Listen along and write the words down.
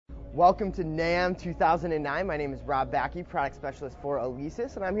Welcome to NAMM 2009. My name is Rob Backey, product specialist for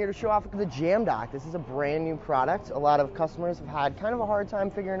Alesis, and I'm here to show off the JamDock. This is a brand new product. A lot of customers have had kind of a hard time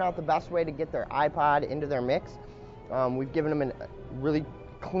figuring out the best way to get their iPod into their mix. We've given them a really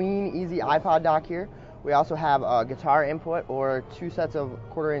clean, easy iPod dock here. We also have a guitar input or two sets of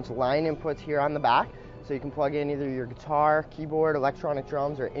 1/4-inch line inputs here on the back. So you can plug in either your guitar, keyboard, electronic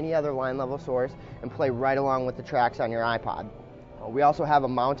drums, or any other line level source and play right along with the tracks on your iPod. We also have a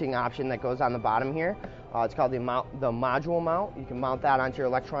mounting option that goes on the bottom here. It's called the module mount. You can mount that onto your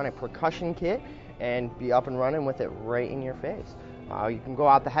electronic percussion kit and be up and running with it right in your face. You can go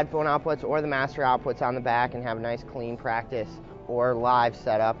out the headphone outputs or the master outputs on the back and have a nice clean practice or live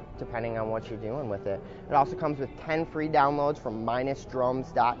setup depending on what you're doing with it. It also comes with 10 free downloads from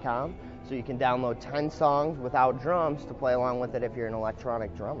 -drums.com, so you can download 10 songs without drums to play along with it if you're an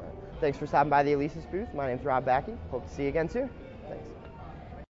electronic drummer. Thanks for stopping by the Alesis booth. My name's Rob Backey. Hope to see you again soon.